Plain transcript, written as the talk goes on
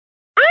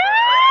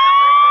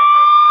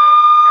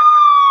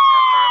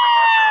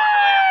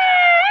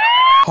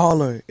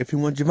Holler if you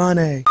want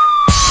Giovanni.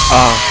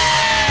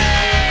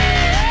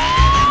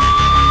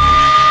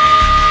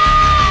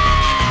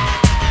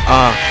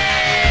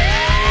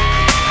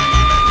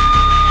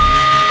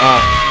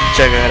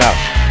 Check it out.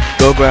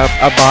 Go grab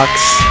a box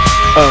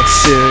of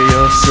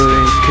cereal so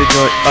you can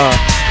enjoy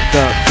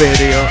the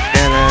video,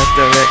 and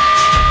after it,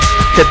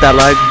 hit that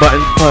like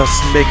button, plus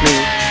make me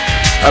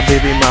a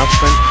baby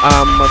muffin.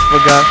 I almost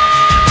forgot.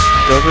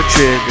 Don't get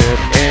triggered,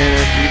 and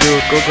if you do,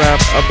 go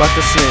grab a box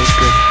of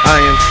Snickers.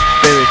 I am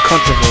very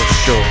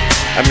controversial.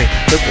 I mean,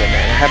 look what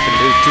man happened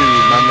to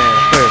my man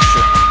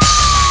Herschel.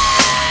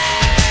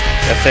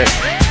 That's it.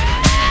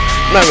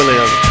 I'm not really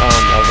a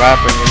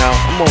rapper, you know.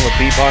 I'm more of a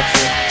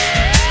beatboxer.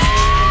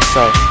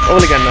 So, I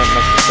really got nothing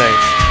else to say.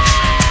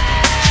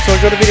 So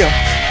enjoy the video.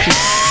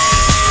 Peace.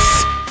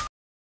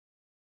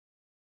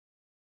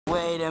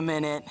 Wait a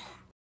minute.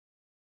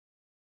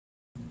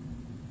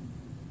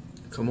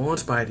 Come on,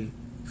 Spidey.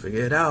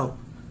 Figure it out.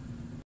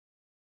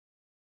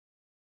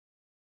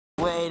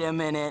 Wait a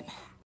minute.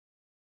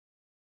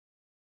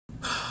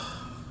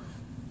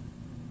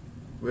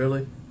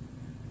 Really?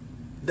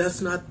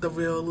 That's not the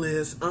real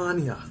Liz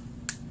Anya.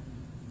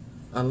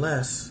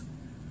 Unless,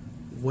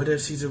 what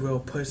if she's a real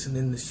person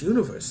in this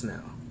universe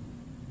now?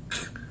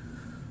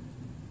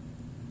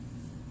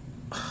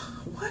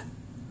 What?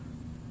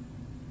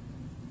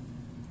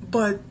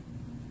 But,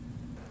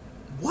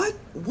 what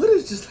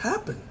has just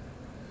happened?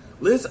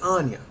 Liz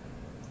Anya,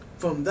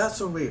 from That's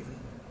So Raven,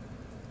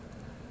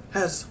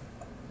 has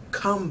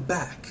come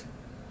back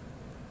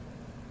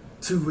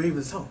to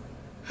Raven's home.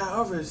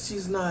 However,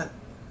 she's not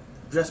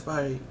dressed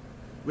by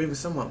Raven's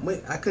someone.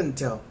 Wait, I couldn't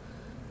tell.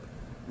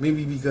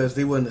 Maybe because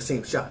they were in the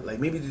same shot. Like,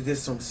 maybe they did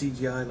some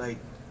CGI, like,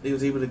 they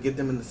was able to get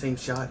them in the same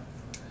shot.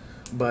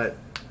 But,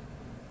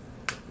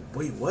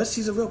 wait, what?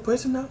 She's a real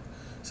person now?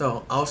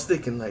 So, I was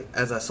thinking, like,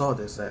 as I saw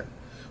this, that,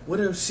 what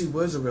if she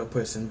was a real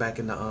person back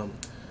in the,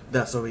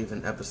 That's So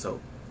Raven episode?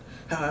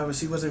 However,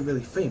 she wasn't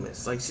really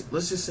famous. Like,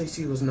 let's just say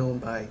she was known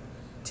by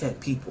 10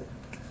 people.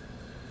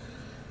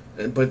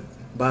 But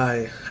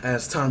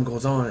as time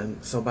goes on,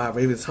 so by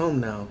Raven's home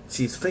now,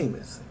 she's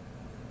famous.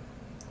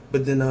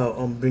 But then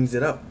brings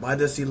it up. Why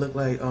does she look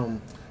like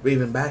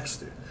Raven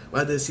Baxter?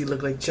 Why does she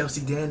look like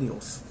Chelsea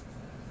Daniels?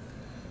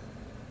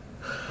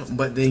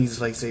 But then you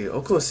just like say,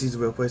 of course she's a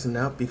real person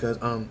now, because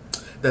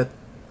that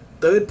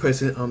third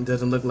person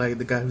doesn't look like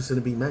the guy who's gonna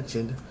be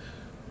mentioned.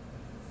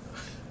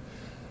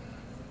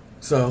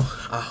 So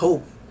I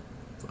hope.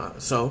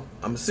 So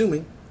I'm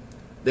assuming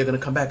they're gonna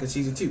come back in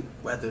season 2,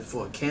 whether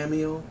for a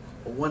cameo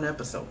or one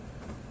episode.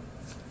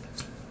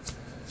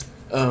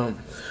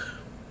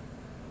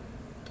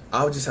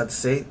 I would just have to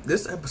say,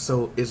 this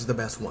episode is the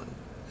best one.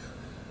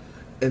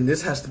 And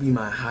this has to be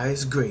my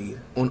highest grade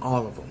on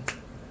all of them.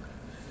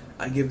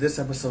 I give this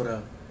episode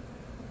a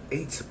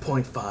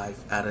 8.5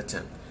 out of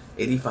 10.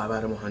 85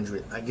 out of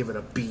 100. I give it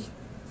a B.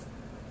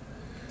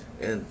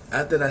 And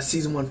after that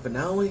season 1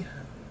 finale,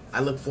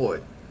 I look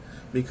forward.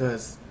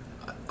 Because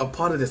a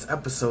part of this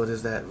episode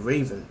is that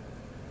Raven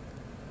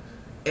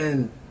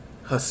and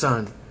her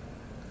son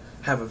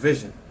have a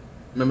vision.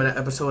 Remember that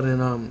episode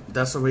in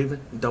That's So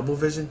Raven, Double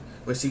Vision,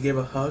 where she gave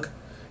a hug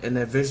and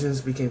their visions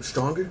became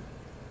stronger?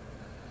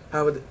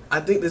 However, I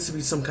think this would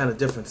be some kind of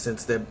difference,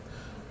 since their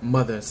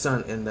mother and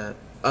son and that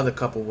other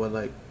couple were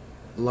like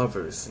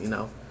lovers, you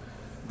know,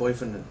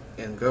 boyfriend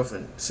and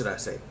girlfriend, should I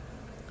say.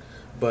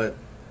 But,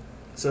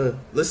 so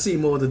let's see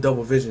more of the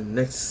Double Vision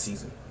next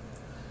season.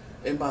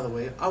 And by the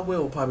way, I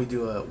will probably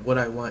do a What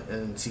I Want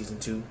in season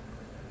 2.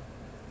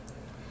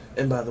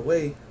 And by the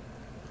way,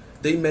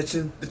 they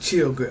mentioned the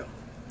Chill Girl.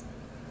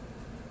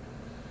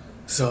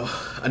 So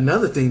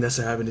another thing that's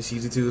happening in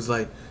season 2 is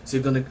like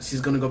she's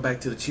gonna go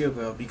back to the Chill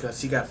Girl because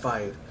she got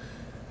fired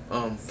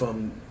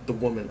from the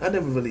woman. I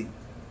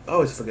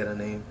always forget her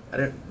name. I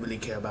didn't really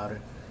care about her.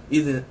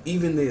 Even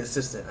the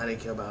assistant, I didn't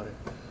care about her.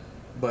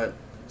 But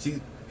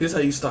here's how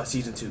you start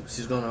season 2.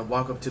 She's gonna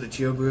walk up to the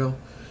Chill Girl.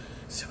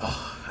 Say,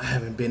 oh, I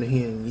haven't been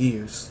here in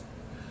years.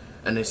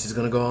 And then she's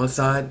gonna go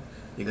inside.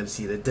 You're gonna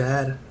see the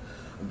dad,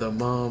 the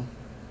mom,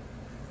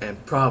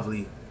 and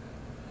probably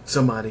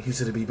somebody who's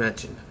to be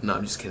mentioned. No,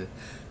 I'm just kidding.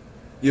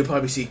 You'll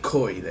probably see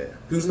Corey there,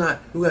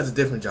 who has a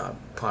different job,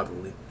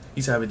 probably.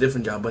 He's having a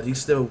different job, but he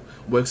still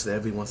works there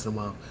every once in a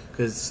while,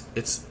 because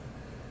this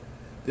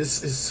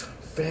is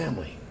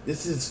family.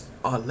 This is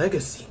our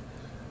legacy.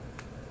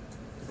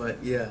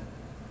 But yeah,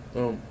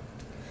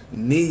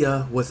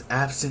 Nia was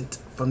absent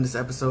from this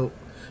episode.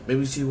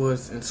 Maybe she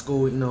was in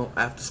school, you know,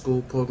 after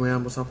school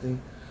program or something.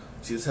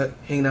 She was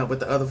hanging out with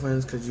the other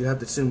friends, because you have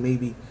to assume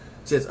maybe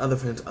she has other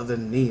friends other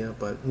than Nia,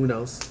 but who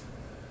knows.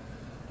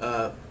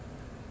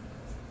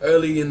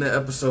 Early in the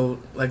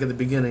episode, like at the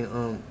beginning,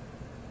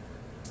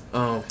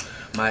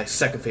 my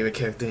second favorite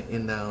character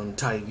in the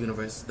entire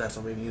universe, That's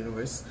So Raven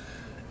universe,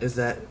 is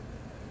that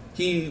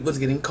he was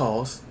getting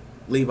calls.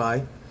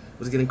 Levi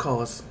was getting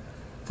calls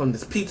from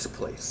this pizza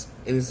place,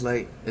 and it's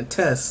like, and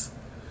Tess,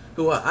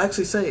 who I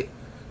actually say,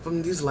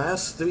 from these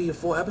last 3 or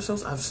 4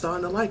 episodes, I'm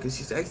starting to like her.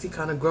 She's actually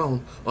kind of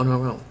grown on her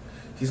own.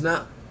 She's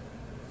not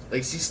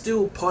Like, she's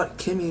still part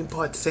Kimmy and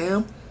part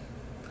Sam,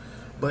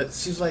 but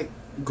she's like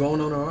growing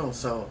on her own.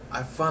 So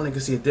I finally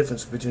could see a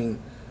difference between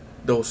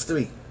those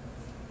three.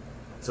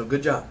 So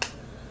good job.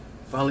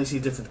 Finally see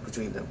a difference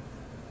between them.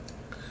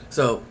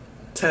 So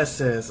Tess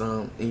says,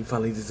 and you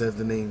finally deserve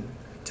the name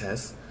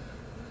Tess.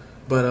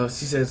 But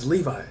she says,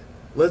 Levi,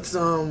 let's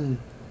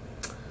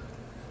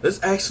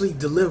actually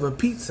deliver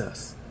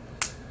pizzas.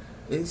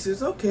 And he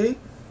says, okay,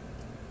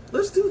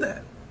 let's do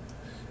that.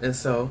 And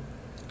so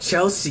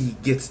Chelsea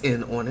gets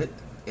in on it,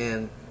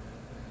 and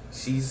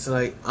she's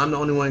like, I'm the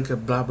only one who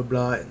could blah blah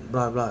blah and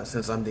blah blah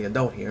since I'm the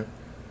adult here.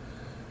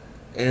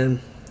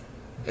 And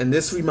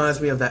this reminds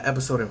me of that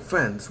episode in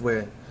Friends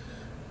where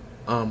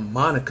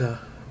Monica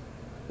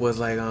was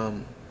like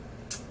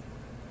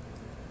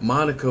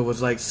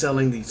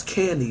selling these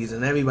candies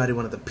and everybody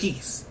wanted a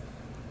piece.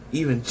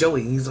 Even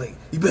Joey, he's like,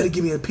 you better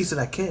give me a piece of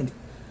that candy.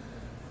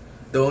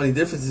 The only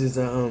difference is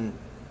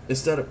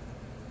instead of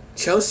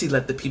Chelsea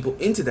let the people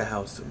into the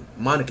house,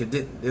 Monica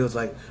didn't. It was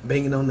like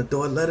banging on the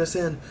door, let us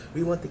in,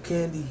 we want the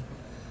candy.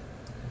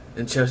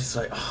 And Chelsea's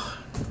like, oh,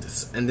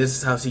 this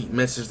is how she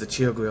mentions the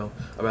Chill Grill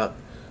about,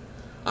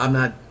 I'm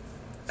not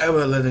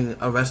ever letting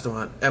a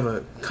restaurant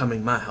ever come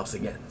in my house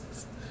again.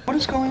 What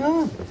is going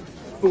on?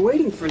 We're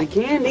waiting for the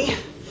candy.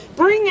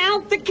 Bring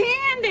out the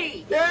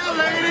candy! Yeah,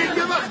 lady,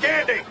 give us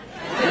candy!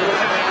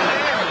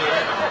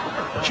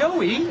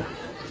 Joey?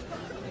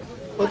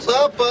 What's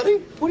up, buddy?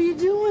 What are you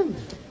doing?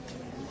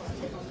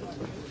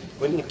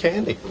 Winning the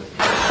candy.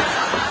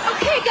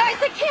 Okay, guys,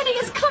 the candy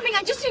is coming.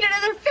 I just need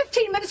another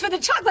 15 minutes for the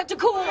chocolate to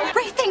cool.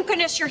 Ray, thank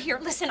goodness you're here.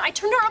 Listen, I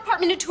turned our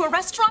apartment into a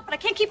restaurant, but I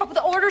can't keep up with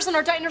the orders, and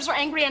our diners are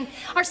angry, and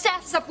our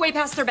staff is up way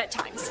past their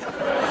bedtimes. Yo,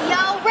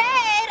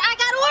 Red, I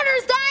got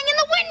orders dying in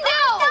the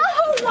window.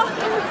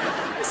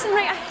 No! Listen,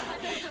 Ray,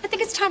 I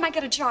think it's time I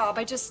get a job.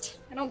 I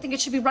don't think it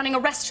should be running a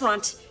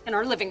restaurant in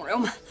our living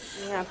room.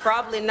 Yeah,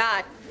 probably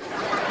not.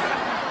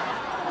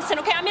 Listen,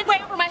 okay, I'm midway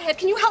over my head.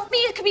 Can you help me?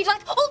 It could be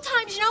like old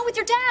times, you know, with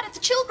your dad at the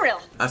Chill Grill.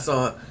 I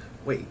saw,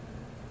 wait,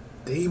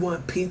 they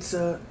want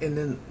pizza, and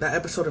then that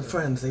episode of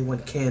Friends, they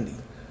want candy.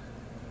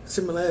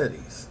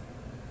 Similarities.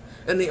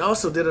 And they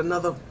also did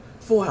another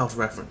Full House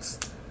reference.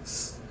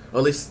 Or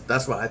at least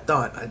that's what I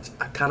thought.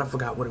 I kind of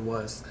forgot what it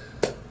was.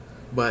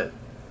 But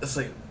it's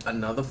like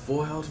another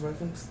Full House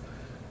reference?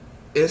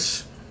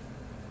 Ish.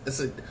 It's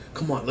like,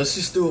 come on, let's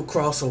just do a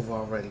crossover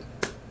already.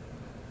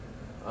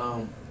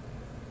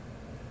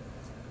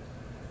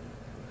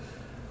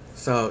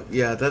 So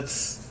yeah,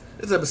 this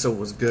episode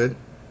was good.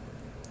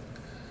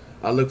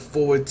 I look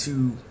forward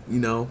to, you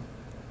know,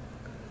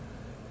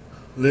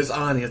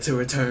 Lasagna to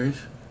return.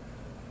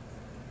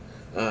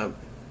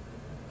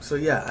 So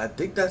yeah, I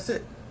think that's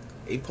it.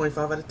 8.5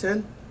 out of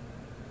 10.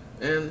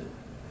 And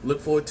look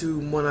forward to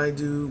when I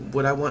do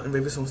what I want in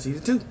Raven's Home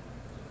Season 2.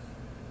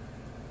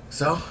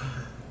 So,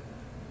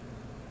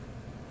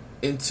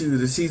 into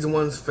the Season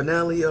 1's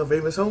finale of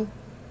Raven's Home.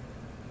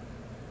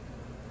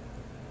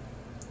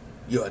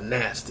 You're a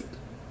nasty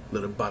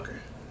little bugger.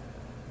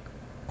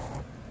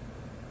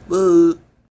 Boo.